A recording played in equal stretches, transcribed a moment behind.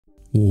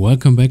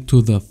Welcome back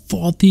to the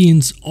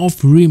 14th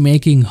of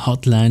remaking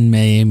Hotline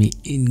Miami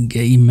in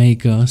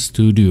GameMaker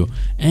Studio.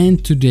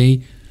 And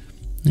today,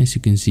 as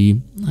you can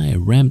see, I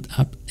ramped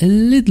up a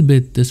little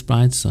bit the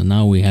sprites. So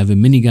now we have a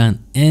minigun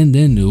and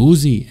an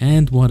Uzi.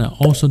 And what I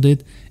also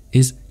did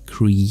is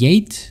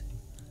create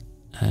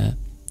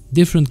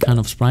different kind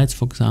of sprites.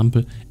 For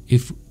example,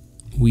 if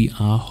we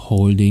are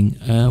holding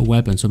a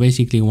weapon. So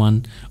basically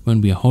when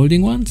we are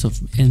holding one. So,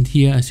 and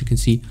here, as you can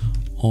see,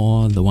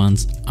 all the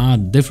ones are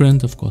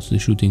different. Of course, the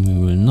shooting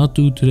we will not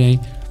do today.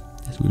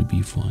 This will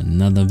be for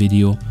another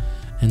video.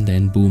 And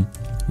then boom,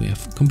 we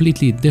have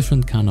completely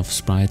different kind of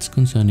sprites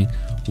concerning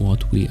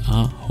what we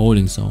are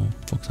holding. So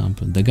for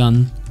example, the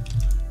gun,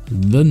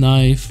 the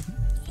knife,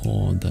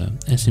 or the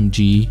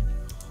SMG,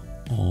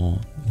 or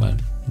well,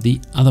 the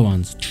other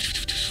ones.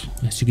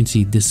 As you can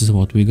see, this is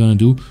what we're gonna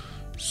do.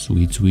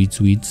 Sweet, sweet,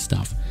 sweet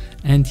stuff.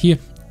 And here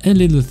a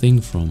little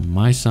thing from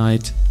my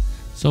side.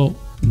 So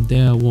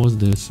there was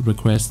this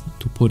request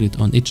to put it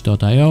on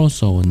itch.io,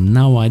 so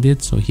now I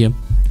did. So here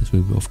this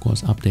will be of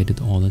course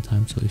updated all the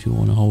time. So if you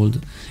want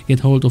to get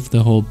hold of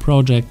the whole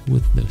project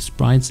with the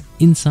sprites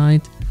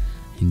inside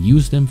and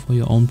use them for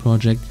your own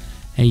project,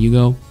 here you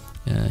go.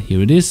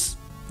 Here it is.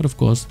 But of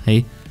course,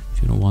 hey,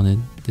 if you don't want it,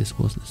 this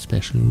was a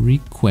special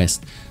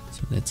request.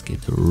 So let's get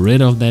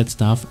rid of that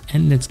stuff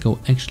and let's go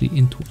actually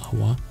into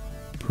our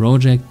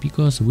project,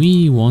 because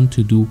we want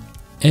to do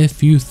a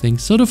few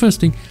things. So the first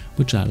thing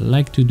which I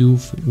like to do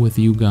with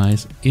you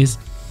guys is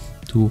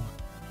to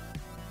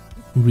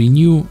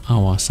renew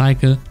our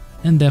cycle,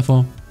 and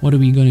therefore what are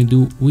we going to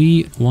do?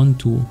 We want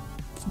to,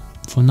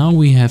 for now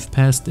we have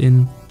passed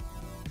in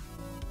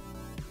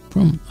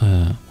from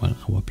well,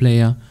 our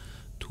player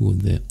to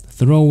the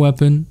throw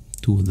weapon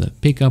to the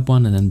pickup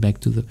one, and then back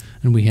to the,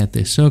 and we had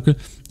this circle.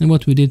 And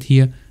what we did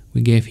here,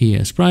 we gave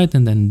here a sprite,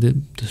 and then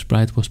the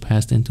sprite was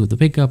passed into the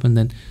pickup, and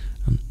then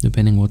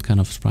depending what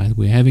kind of sprite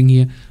we're having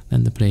here,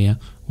 then the player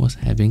was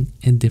having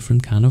a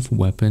different kind of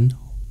weapon.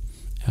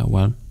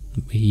 Well,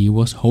 he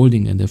was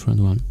holding a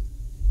different one.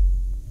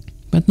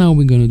 But now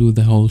we're gonna do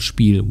the whole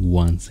spiel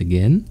once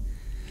again,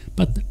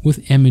 but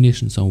with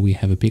ammunition. So we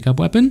have a pickup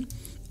weapon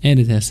and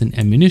it has an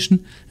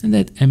ammunition, and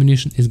that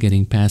ammunition is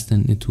getting passed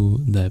into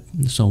the,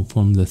 so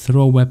from the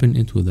throw weapon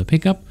into the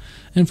pickup,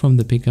 and from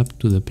the pickup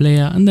to the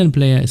player, and then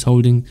player is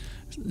holding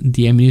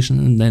the ammunition,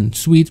 and then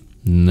sweet,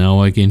 now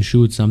I can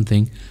shoot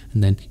something,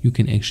 and then you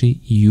can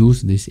actually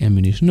use this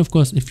ammunition. Of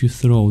course, if you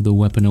throw the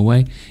weapon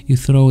away, you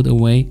throw it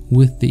away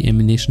with the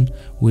ammunition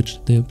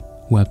which the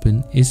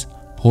weapon is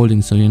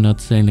holding. So you're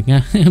not saying like,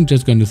 ah, I'm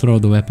just going to throw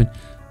the weapon,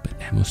 but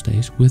ammo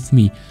stays with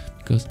me,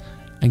 because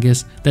I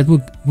guess that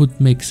would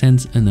make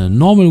sense in a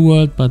normal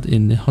world, but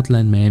in the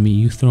Hotline Miami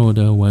you throw it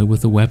away with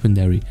the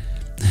weaponry.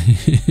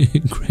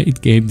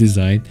 Great game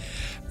design,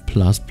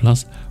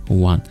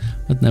 ++1.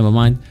 But never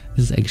mind,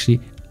 this is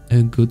actually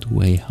a good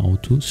way how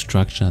to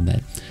structure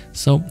that.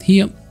 So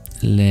here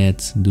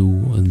let's do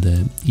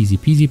the easy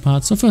peasy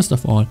part. So first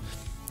of all,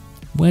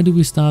 where do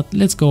we start?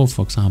 Let's go,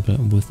 for example,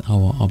 with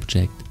our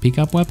object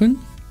pickup weapon.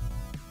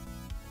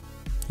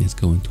 Let's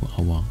go into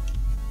our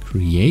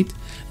create,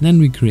 and then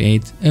we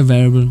create a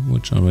variable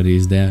which already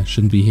is there,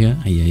 shouldn't be here.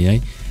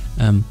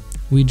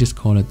 We just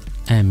call it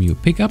ammu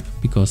pickup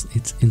because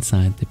it's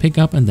inside the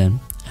pickup, and then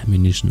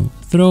ammunition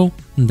throw,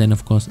 and then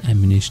of course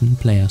ammunition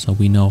player, so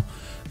we know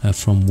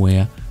from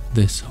where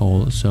this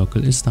whole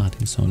circle is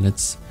starting. So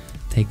let's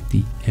take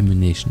the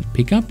ammunition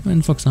pickup,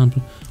 and for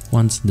example,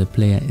 once the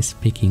player is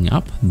picking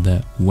up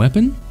the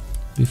weapon,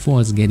 before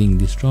it's getting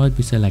destroyed,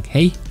 we say like,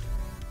 hey,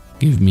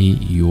 give me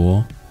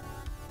your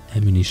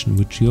ammunition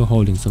which you're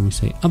holding. So we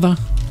say other,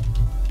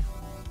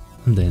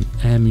 and then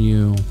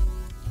ammu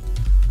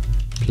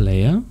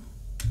player,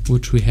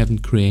 which we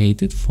haven't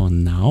created for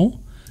now,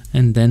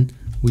 and then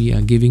we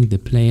are giving the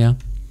player,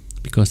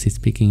 because he's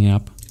picking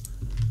up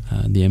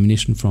the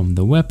ammunition from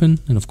the weapon,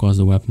 and of course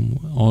the weapon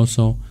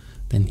also,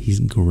 then he's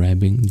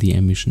grabbing the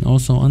ammunition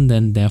also, and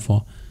then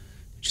therefore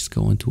just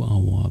go into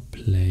our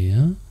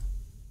player.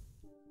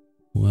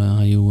 Where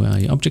are you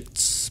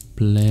objects,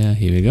 player,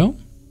 here we go,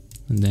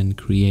 and then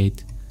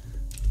create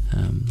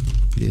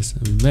this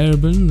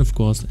variable, and of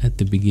course at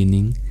the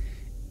beginning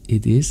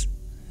it is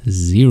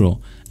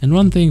 0. And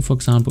one thing, for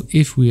example,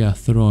 if we are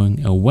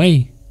throwing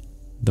away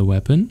the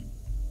weapon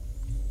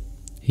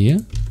here,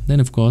 then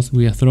of course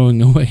we are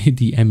throwing away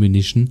the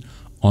ammunition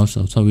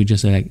also. So we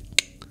just say like,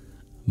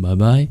 bye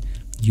bye,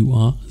 you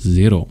are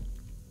 0.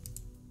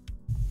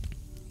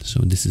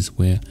 So this is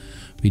where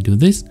we do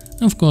this.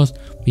 And of course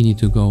we need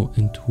to go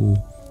into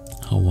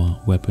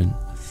our weapon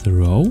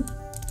throw,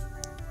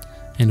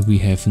 and we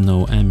have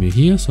no ammo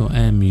here, so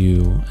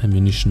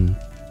ammunition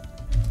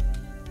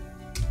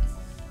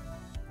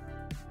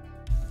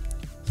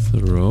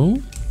throw,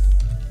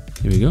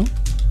 here we go.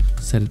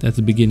 Set it at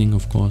the beginning,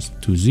 of course,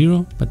 to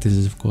 0, but this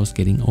is of course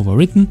getting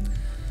overwritten.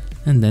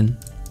 And then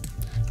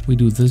we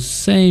do the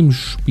same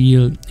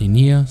spiel in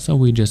here, so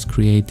we're just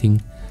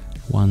creating,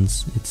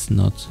 once it's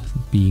not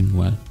being,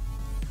 well,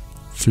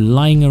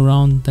 flying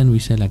around, then we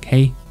say like,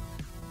 hey,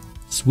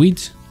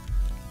 sweet,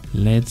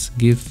 let's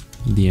give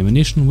the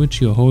ammunition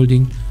which you're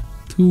holding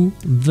to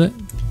the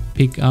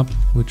pickup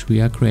which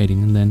we are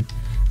creating, and then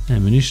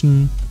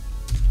ammunition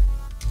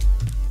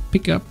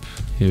pickup,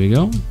 here we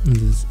go, and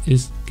this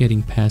is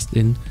getting passed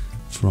in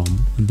from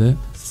the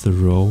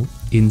throw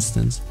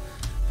instance.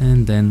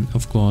 And then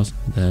of course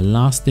the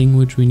last thing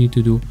which we need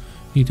to do,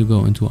 we need to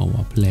go into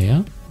our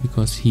player,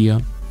 because here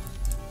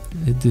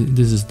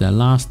this is the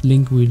last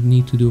link we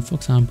need to do. For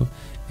example,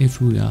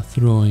 if we are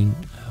throwing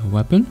a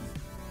weapon,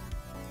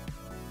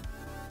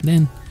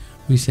 then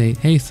we say,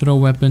 hey, throw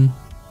weapon,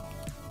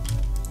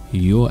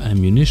 your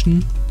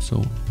ammunition,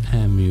 so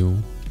ammo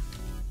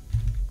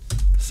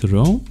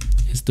throw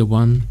is the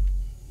one,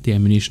 the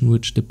ammunition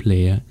which the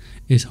player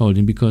is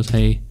holding, because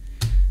hey,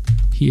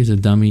 he is a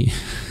dummy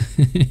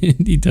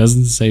and he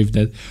doesn't save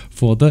that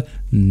for the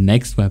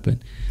next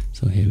weapon.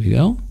 So here we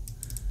go,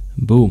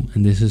 boom,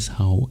 and this is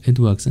how it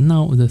works. And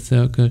now the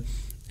circle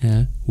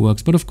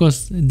works, but of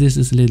course this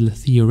is a little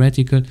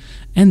theoretical,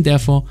 and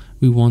therefore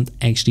we want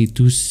actually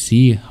to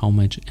see how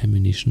much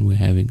ammunition we're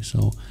having.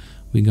 So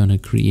we're gonna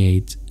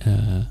create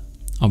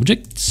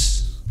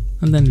objects,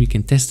 and then we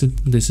can test it.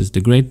 This is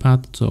the great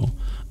part. So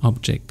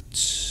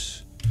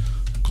object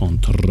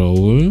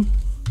control,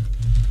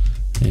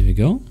 there we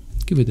go,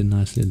 give it a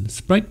nice little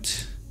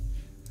sprite,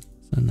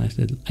 a nice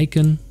little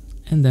icon,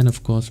 and then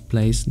of course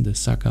place the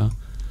sucker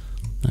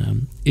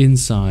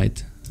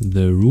inside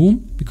the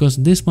room, because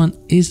this one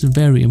is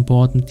very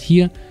important.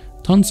 Here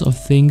tons of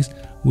things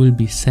will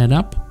be set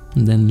up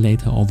and then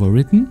later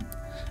overwritten,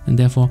 and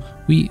therefore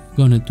we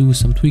gonna do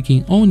some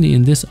tweaking only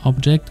in this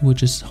object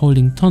which is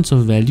holding tons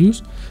of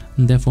values,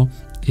 and therefore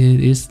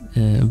it is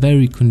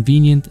very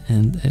convenient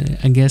and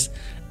I guess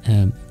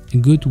a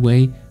good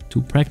way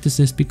to practice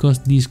this, because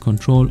these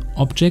control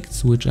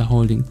objects which are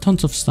holding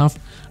tons of stuff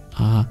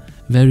are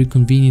very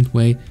convenient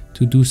way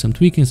to do some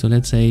tweaking. So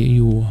let's say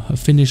you have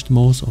finished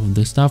most of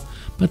the stuff,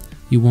 but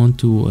you want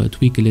to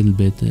tweak a little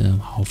bit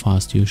how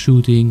fast you're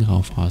shooting,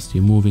 how fast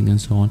you're moving, and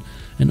so on,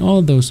 and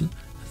all those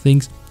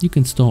things you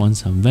can store on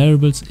some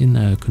variables in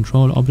a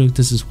control object.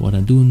 This is what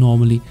I do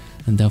normally,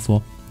 and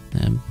therefore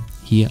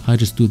here I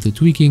just do the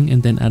tweaking,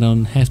 and then I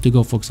don't have to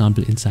go, for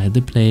example, inside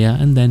the player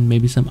and then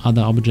maybe some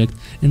other object.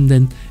 And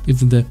then if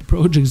the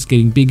project is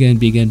getting bigger and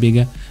bigger and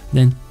bigger,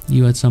 then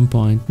you at some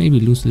point maybe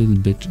lose a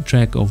little bit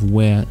track of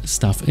where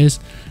stuff is,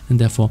 and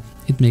therefore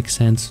it makes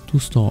sense to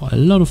store a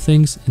lot of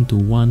things into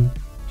one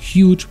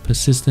huge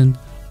persistent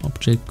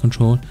object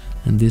control.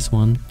 And this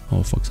one,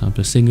 or for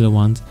example single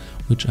ones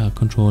which are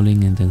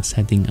controlling and then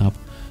setting up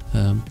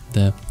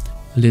the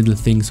little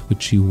things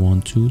which you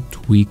want to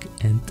tweak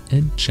and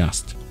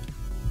adjust.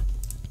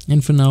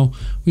 And for now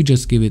we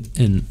just give it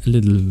a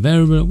little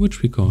variable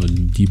which we call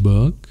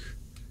debug,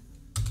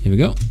 here we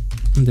go,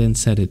 and then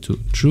set it to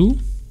true.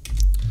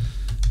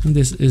 And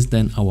this is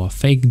then our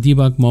fake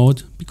debug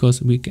mode,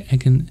 because we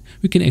can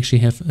actually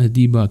have a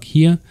debug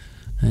here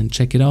and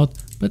check it out,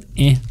 but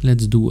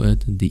let's do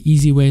it the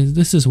easy way.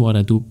 This is what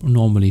I do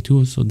normally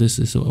too, so this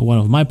is one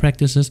of my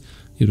practices.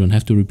 You don't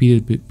have to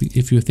repeat it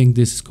if you think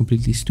this is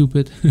completely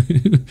stupid.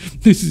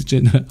 This is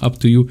up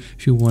to you.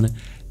 If you want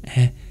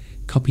to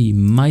copy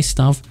my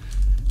stuff,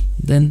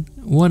 then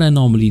what I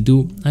normally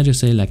do, I just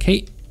say like,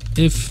 hey,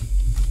 if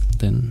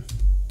then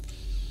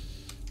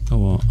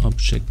our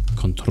object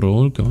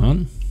control, come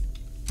on,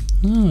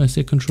 no, I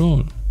say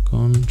control,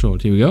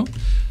 here we go.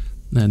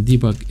 Now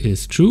debug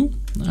is true.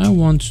 I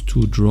want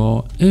to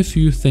draw a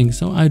few things,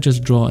 so I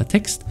just draw a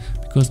text,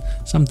 because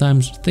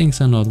sometimes things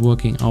are not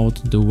working out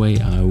the way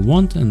I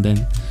want, and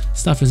then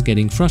stuff is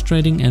getting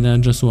frustrating, and I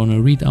just want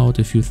to read out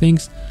a few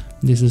things.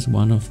 This is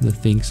one of the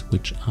things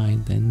which I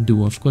then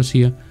do. Of course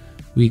here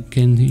we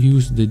can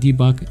use the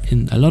debug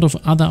in a lot of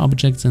other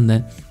objects, and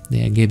then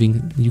they are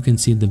giving, you can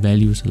see the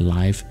values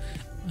live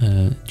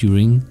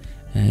during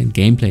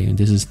gameplay, and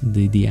this is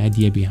the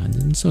idea behind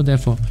it. And so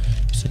therefore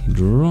you say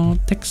draw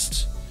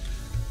text,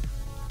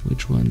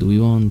 which one do we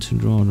want to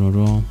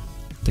draw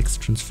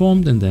text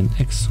transformed, and then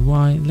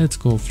XY, let's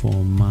go for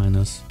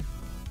minus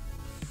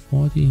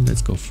 40,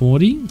 let's go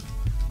 40,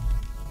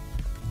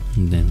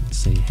 and then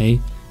say hey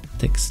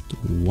text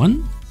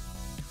 1,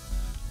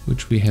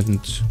 which we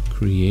haven't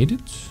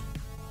created.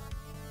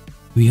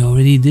 We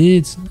already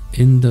did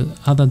in the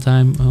other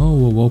time.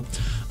 Oh, whoa.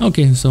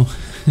 Okay, so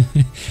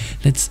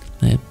let's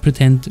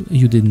pretend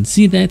you didn't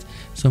see that.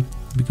 So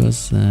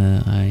because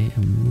I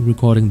am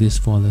recording this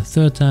for the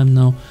third time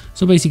now.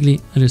 So basically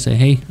I just say,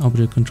 hey,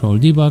 object control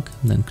debug,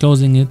 and then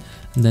closing it,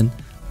 and then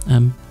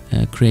I'm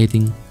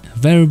creating a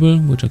variable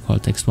which I call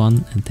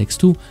text1 and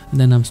text2, and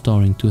then I'm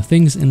storing two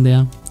things in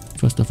there.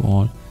 First of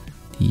all,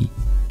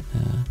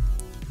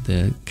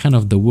 the kind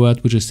of the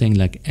word which is saying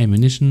like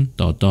ammunition ...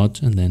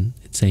 and then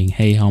it's saying,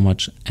 hey, how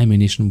much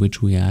ammunition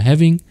which we are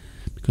having,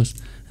 because,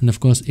 and of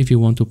course if you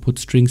want to put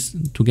strings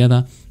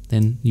together,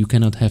 then you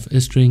cannot have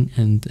a string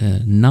and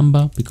a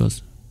number,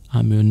 because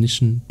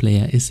ammunition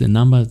player is a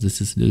number. This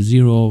is the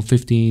 0,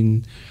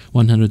 15,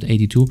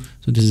 182.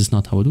 So this is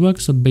not how it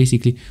works. So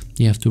basically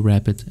you have to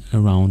wrap it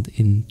around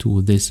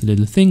into this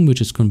little thing, which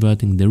is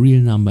converting the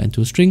real number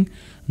into a string.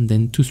 And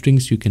then two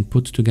strings you can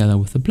put together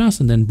with a plus,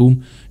 and then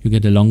boom, you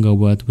get a longer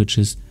word, which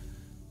is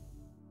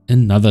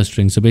another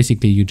string. So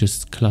basically you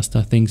just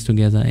cluster things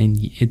together and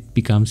it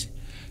becomes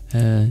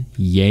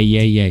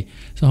yay.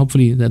 So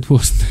hopefully that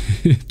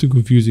wasn't too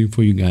confusing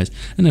for you guys.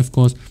 And of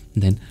course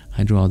then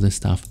I draw the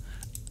stuff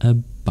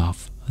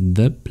above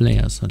the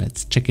player. So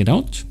let's check it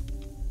out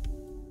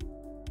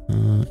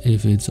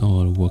if it's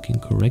all working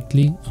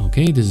correctly.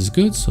 Okay, this is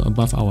good. So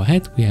above our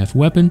head we have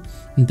weapon,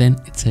 and then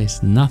it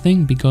says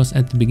nothing because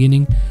at the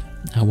beginning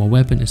our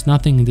weapon is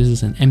nothing, and this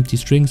is an empty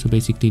string. So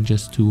basically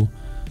just to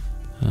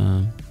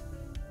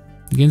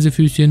begin the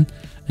fusion.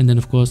 And then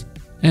of course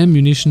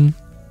ammunition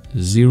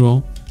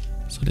 0.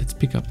 So let's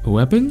pick up a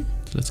weapon.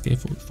 So let's go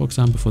for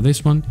example for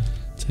this one,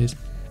 it says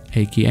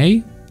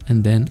AKA,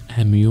 and then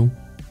ammu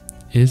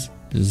is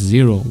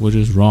 0, which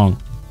is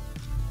wrong.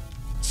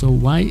 So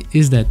why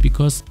is that?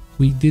 Because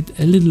we did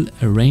a little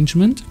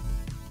arrangement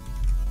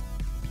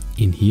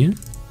in here,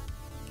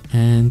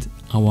 and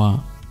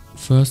our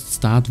first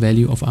start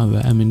value of our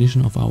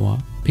ammunition of our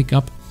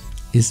pickup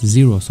is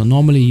 0. So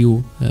normally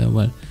you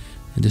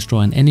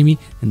destroy an enemy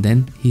and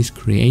then he's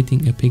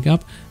creating a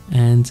pickup,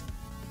 and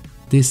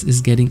this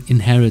is getting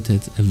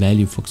inherited a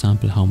value, for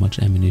example how much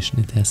ammunition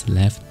it has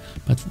left.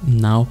 But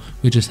now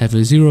we just have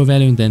a 0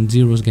 value, and then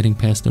 0 is getting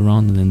passed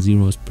around, and then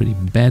 0 is pretty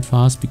bad for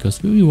us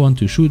because we want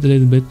to shoot a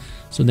little bit.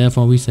 So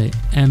therefore we say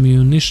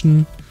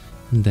ammunition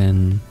and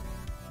then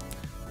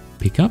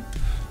pickup.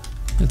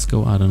 Let's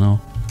go, I don't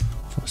know,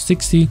 for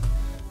 60.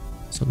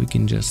 So we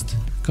can just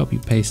copy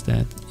paste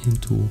that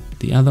into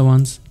the other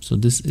ones. So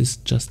this is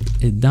just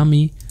a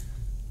dummy,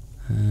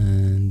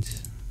 and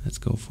let's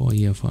go for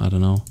here for, I don't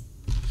know,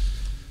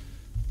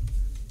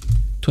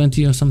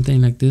 20 or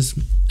something like this.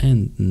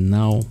 And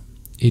now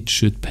it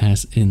should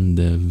pass in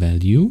the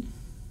value.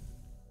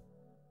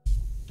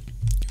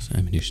 So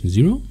ammunition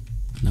 0.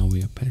 Now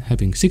we are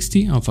having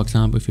 60. Or for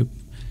example, if you're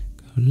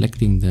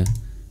collecting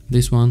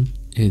this one,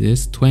 it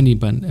is 20,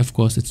 but of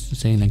course it's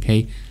saying like,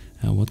 hey,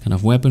 what kind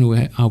of weapon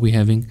are we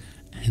having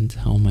and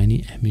how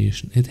many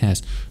ammunition it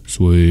has.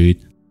 Sweet.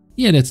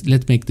 Yeah,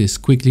 let's make this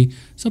quickly.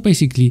 So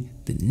basically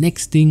the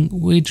next thing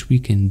which we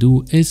can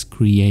do is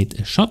create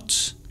a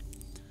shot.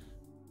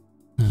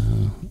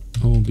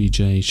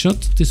 OBJ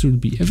shot. This will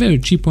be a very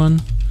cheap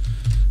one,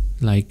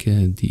 like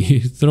the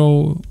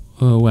throw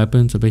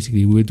weapon. So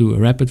basically we'll do a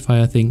rapid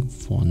fire thing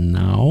for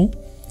now.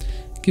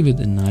 Give it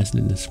a nice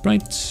little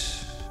sprite.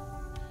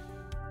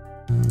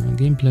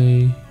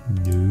 Gameplay,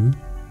 no.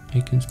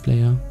 Icons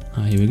player.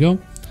 Here we go.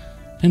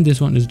 And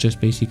this one is just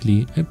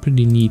basically a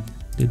pretty neat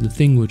little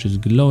thing which is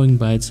glowing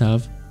by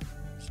itself.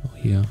 So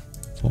here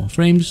 4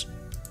 frames.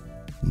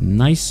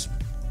 Nice.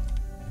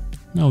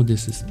 Now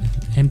this is an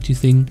empty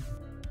thing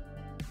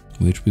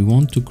which we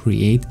want to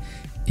create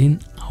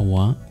in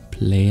our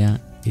player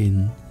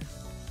in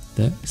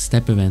the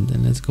step event.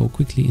 And let's go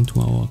quickly into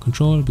our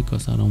control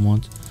because I don't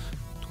want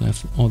to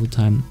have all the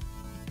time.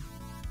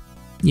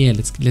 Yeah,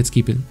 let's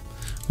keep it.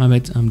 My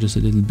bad, I'm just a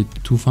little bit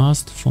too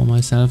fast for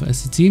myself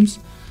as it seems.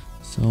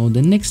 So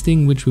the next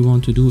thing which we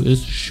want to do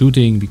is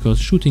shooting, because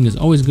shooting is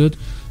always good.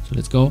 So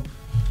let's go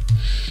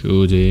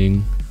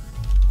shooting.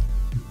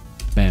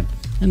 Bam.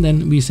 And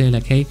then we say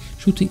like, hey,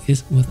 shooting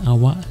is with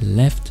our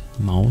left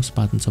mouse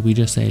button. So we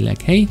just say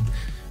like, hey,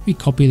 we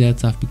copy that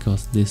stuff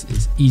because this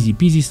is easy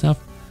peasy stuff.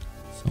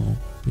 So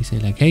we say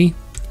like, hey,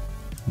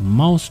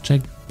 mouse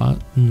check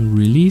button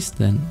release,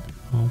 then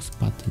mouse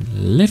button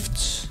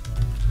lift,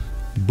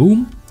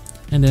 boom.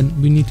 And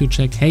then we need to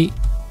check, hey,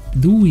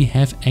 do we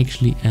have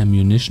actually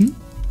ammunition?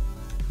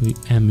 We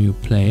ammu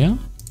player,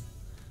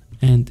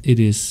 and it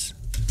is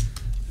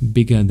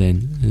bigger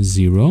than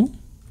 0.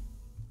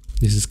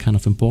 This is kind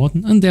of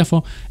important, and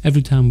therefore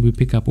every time we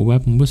pick up a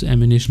weapon with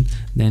ammunition,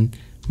 then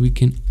we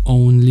can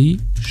only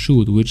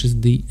shoot, which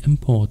is the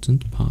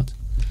important part.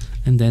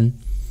 And then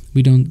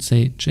we don't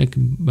say check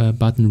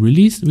button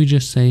release, we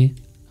just say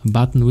a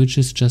button which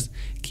is just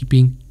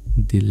keeping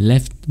the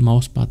left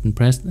mouse button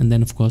pressed. And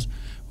then of course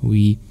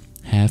we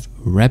have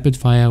rapid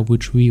fire,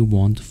 which we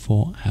want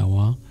for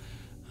our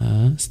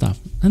stuff.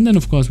 And then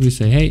of course we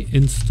say, hey,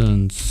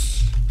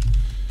 instance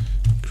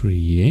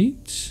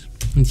create,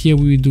 and here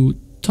we do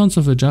tons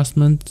of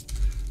adjustment.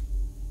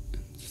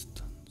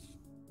 Instance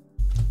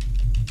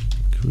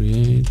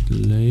create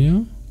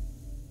layer.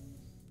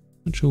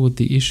 Not sure what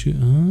the issue.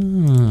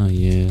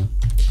 Yeah,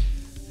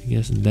 I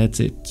guess that's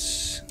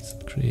it.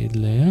 Create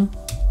layer.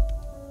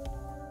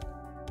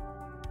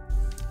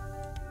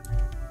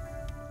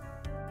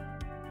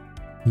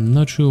 I'm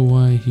not sure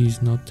why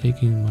he's not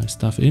taking my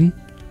stuff in.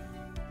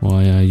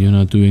 Why are you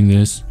not doing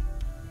this?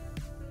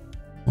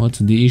 What's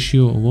the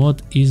issue?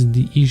 What is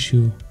the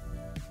issue?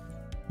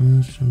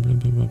 Blah,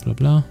 blah, blah, blah,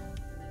 blah.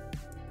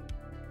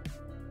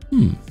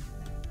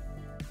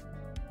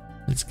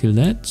 Let's kill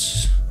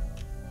that.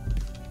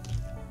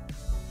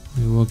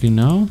 We're working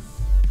now.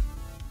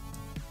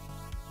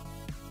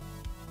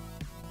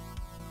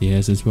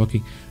 Yes, it's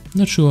working.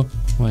 Not sure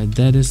why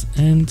that is,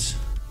 and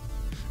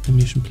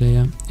animation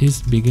player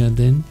is bigger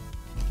than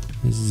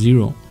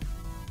 0.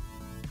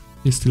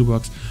 This still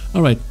works.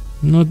 Alright,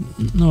 no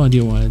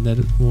idea why that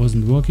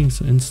wasn't working.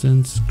 So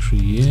instance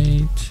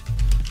create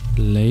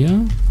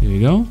layer. Here we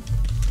go.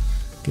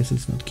 Guess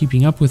it's not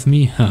keeping up with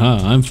me.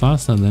 Haha, I'm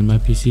faster than my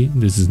PC.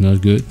 This is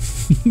not good.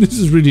 This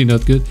is really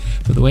not good.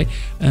 By the way,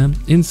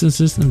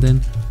 instances and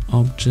then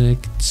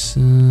object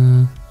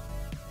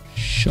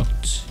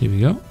shot. Here we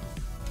go.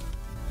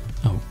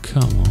 Oh,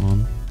 come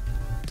on.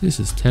 This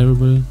is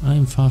terrible. I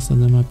am faster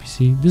than my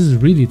PC. This is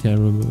really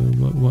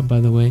terrible, by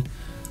the way.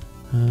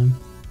 Oh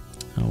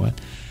well.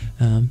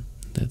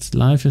 That's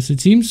live as it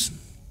seems.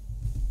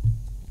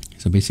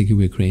 So basically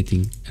we're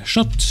creating a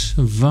shot,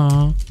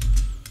 var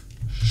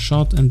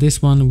shot, and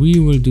this one we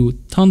will do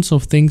tons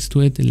of things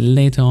to it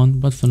later on,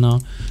 but for now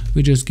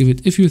we just give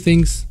it a few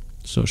things.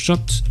 So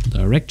shot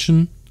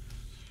direction,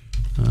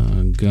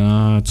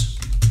 God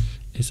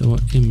is our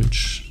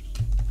image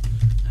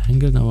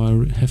angle. Now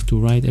I have to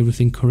write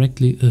everything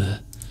correctly.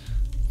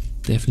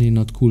 Definitely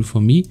not cool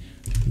for me.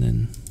 And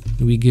then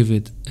we give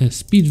it a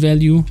speed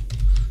value.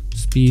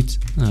 Speed,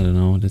 I don't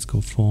know, let's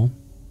go for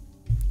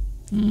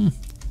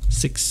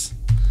 6.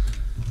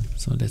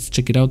 So let's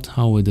check it out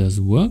how it does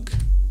work,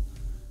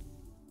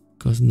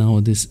 because now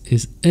this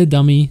is a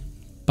dummy,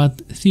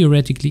 but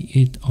theoretically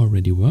it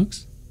already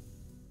works.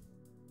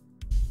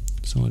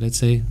 So let's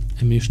say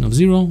animation of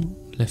 0,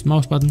 left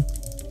mouse button,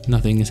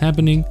 nothing is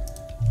happening,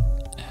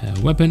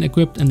 weapon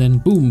equipped, and then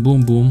boom,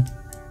 boom, boom,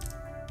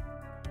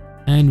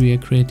 and we are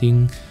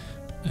creating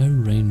a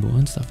rainbow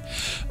and stuff.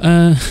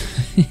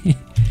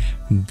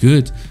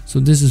 Good. So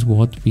this is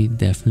what we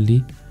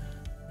definitely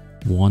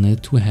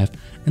wanted to have.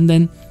 And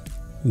then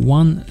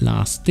one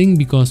last thing,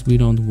 because we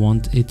don't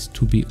want it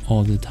to be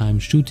all the time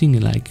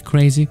shooting like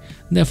crazy,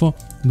 therefore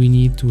we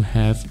need to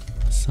have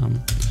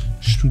some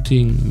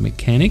shooting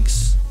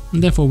mechanics,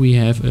 and therefore we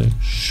have a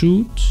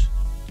shoot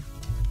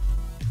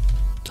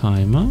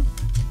timer,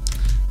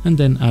 and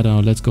then I don't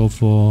know, let's go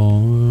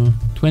for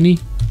 20,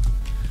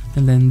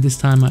 and then this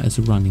timer is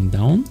running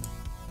down.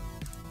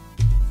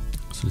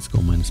 So let's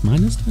go minus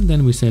minus, and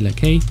then we say like,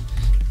 hey,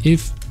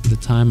 if the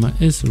timer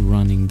is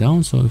running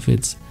down, so if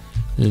it's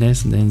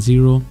less than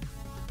 0,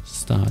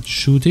 start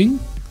shooting.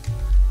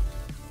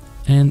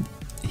 And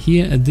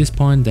here at this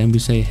point then we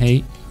say,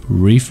 hey,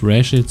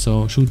 refresh it,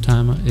 so shoot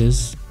timer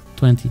is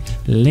 20.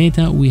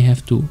 Later we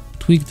have to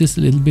tweak this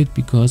a little bit,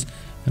 because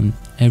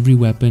every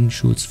weapon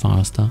shoots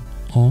faster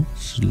or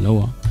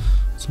slower.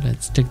 So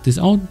let's check this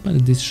out,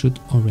 but this should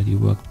already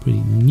work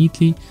pretty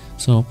neatly.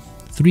 So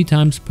 3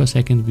 times per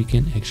second we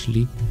can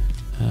actually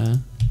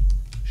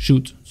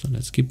shoot. So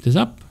let's keep this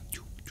up.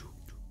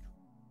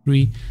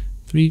 3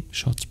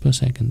 shots per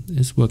second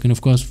is working,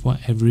 of course, for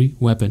every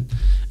weapon.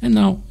 And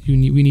now we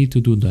need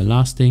to do the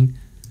last thing,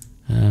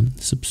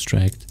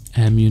 subtract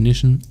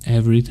ammunition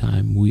every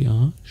time we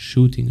are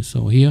shooting.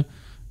 So here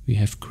we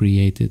have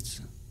created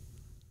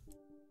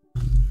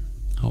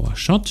our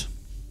shot,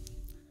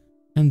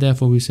 and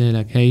therefore we say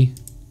like, hey,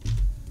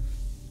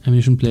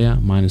 ammunition player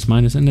minus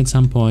minus, and at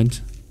some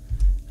point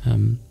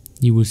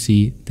you will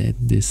see that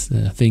this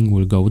thing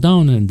will go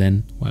down, and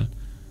then, well,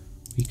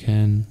 we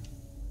can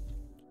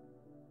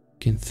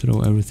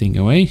throw everything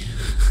away.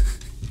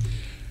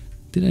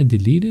 Did I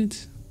delete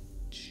it?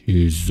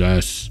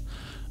 Jesus.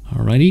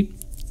 Alrighty.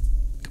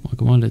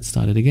 Come on, let's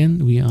start it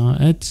again. We are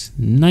at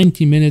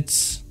 90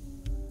 minutes.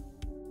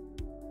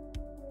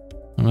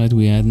 Alright,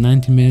 we are at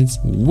 90 minutes,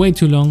 way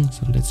too long.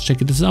 So let's check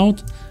this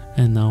out.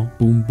 And now,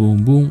 boom,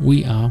 boom, boom,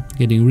 we are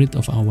getting rid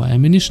of our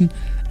ammunition.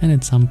 And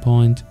at some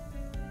point,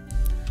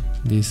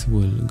 this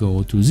will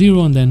go to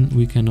 0, and then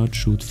we cannot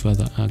shoot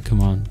further.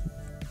 Come on.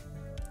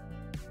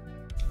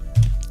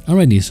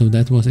 Alrighty, so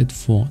that was it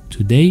for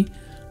today.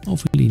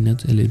 Hopefully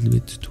not a little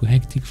bit too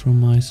hectic from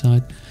my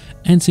side.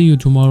 And see you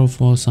tomorrow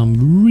for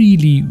some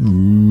really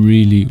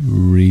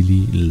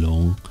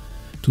long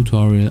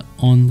tutorial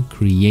on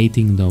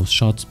creating those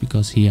shots,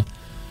 because here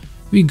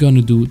we're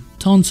gonna do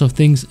tons of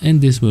things and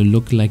this will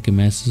look like a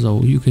mess,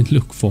 so you can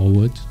look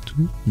forward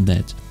to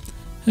that.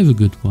 Have a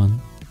good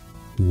one.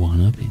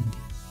 One up India.